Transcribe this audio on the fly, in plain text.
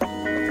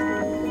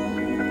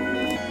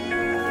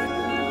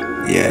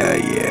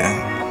Yeah.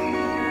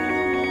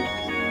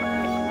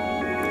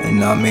 And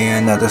now me,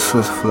 another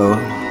Swift Flow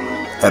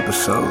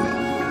episode.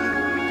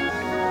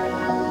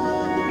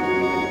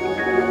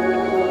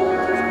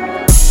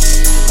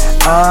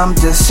 I'm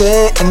just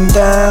sitting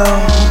down,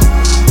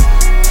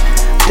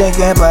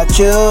 thinking about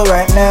you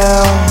right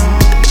now.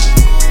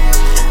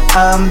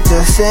 I'm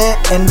just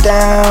sitting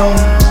down,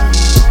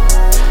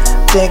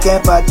 thinking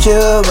about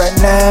you right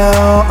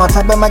now. On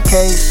top of my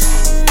case,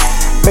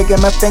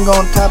 breaking my finger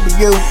on top of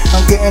you.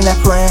 I'm getting that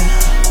friend,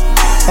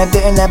 and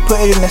then I put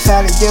it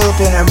inside of you,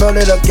 then I roll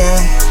it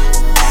again.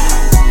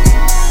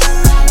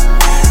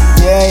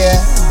 Yeah.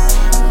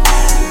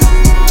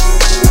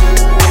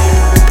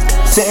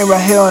 Sitting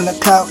right here on the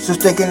couch,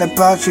 just thinking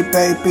about you,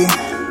 baby.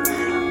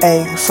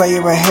 Ayy, saw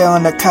you right here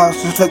on the couch,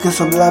 just looking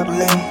so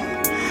lovely.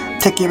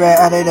 Take you right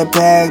out of the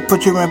bag,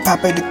 put you in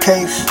pop of the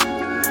case.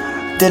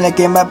 Then I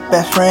get my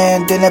best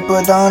friend, then I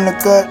put on the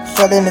guts,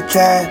 all in the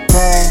trash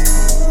bag.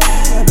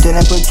 Then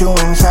I put you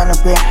inside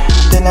of it,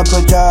 then I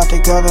put y'all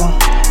together.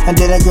 And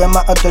then I get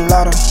my other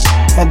ladder,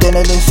 and then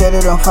I just set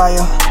it on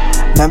fire.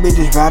 Now we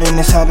just riding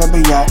inside of a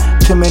yacht.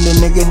 Too many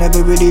niggas never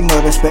really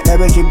notice, but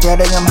average you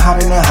better, I'm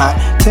hotter than hot.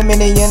 Too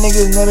many young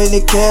niggas never really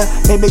care.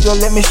 Baby girl,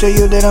 let me show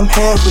you that I'm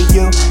here for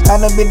you. I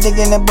don't be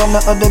thinking about no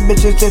other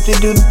bitches just to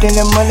do the thing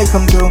that money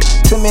come through.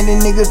 Too many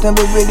niggas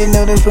never really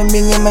notice, but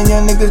me and my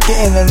young niggas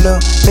getting a look.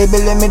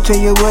 Baby, let me tell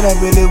you what I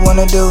really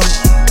wanna do.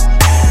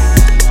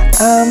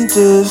 I'm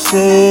just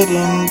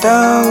sitting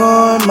down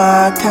on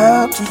my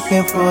couch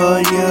looking for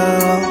you.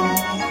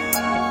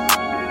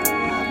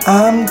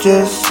 I'm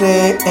just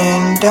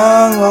sitting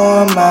down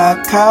on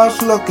my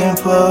couch looking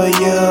for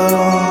you.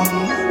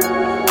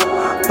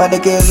 About to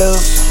get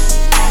loose,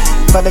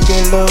 about to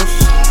get loose,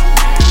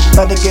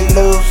 about to get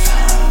loose,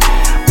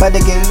 about to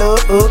get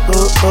loose,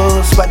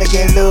 about to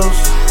get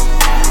loose,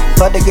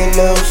 about to get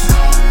loose,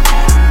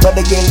 about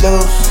to get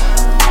loose.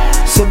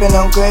 Sipping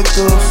on Grey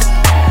Goose,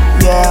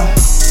 yeah.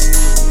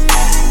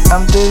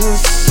 I'm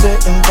just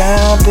sitting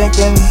down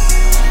thinking.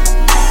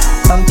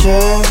 I'm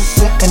just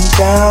sitting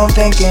down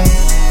thinking.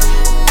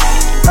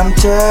 I'm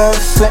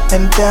just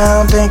sitting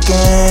down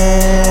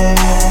thinking.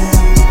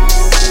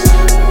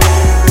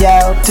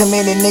 Yo, too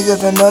many niggas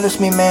don't notice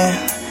me, man.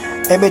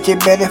 Every bitch, you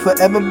better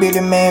forever be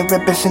the man.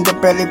 Represent the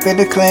barely for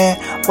the clan.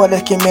 For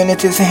the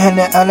communities and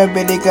I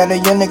already got a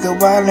young nigga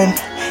wildin'.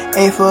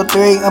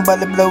 843, I'm about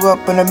to blow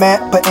up on the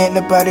map, but ain't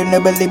nobody no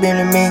believing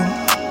in me.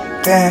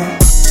 Damn.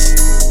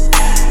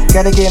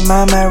 Gotta get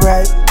my mind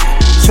right,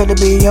 so to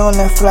be on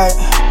that flight.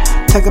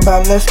 Talk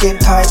about let's get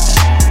tight.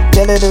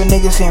 Yeah, little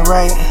niggas ain't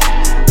right.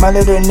 My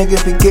little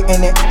niggas be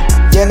getting it.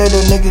 Yeah,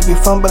 little niggas be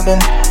fumbling.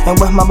 And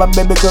with my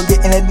baby girl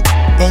getting it.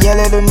 And yeah,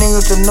 little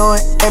niggas annoying.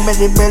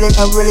 Everybody belly,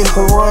 I'm really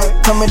heroic.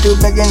 Coming through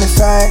back in the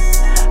side.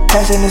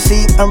 Passing the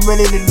seat, I'm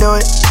ready to do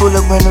it. Pull the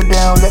window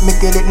down, let me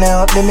get it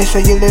now. Let me show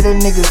you little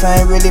niggas,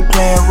 I ain't really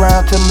playing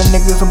around. Tell my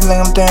niggas I'm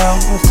playing them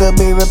down. I still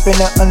be ripping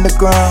the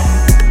underground.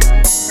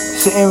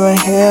 Sitting right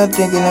here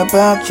thinking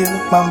about you,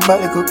 I'm about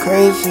to go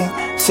crazy.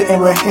 Sitting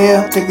right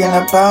here thinking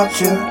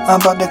about you,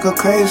 I'm about to go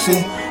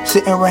crazy.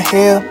 Sitting right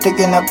here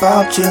thinking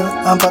about you,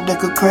 I'm about to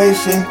go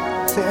crazy.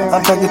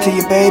 I'm talking to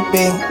you,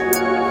 baby,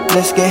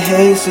 let's get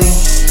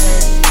hazy.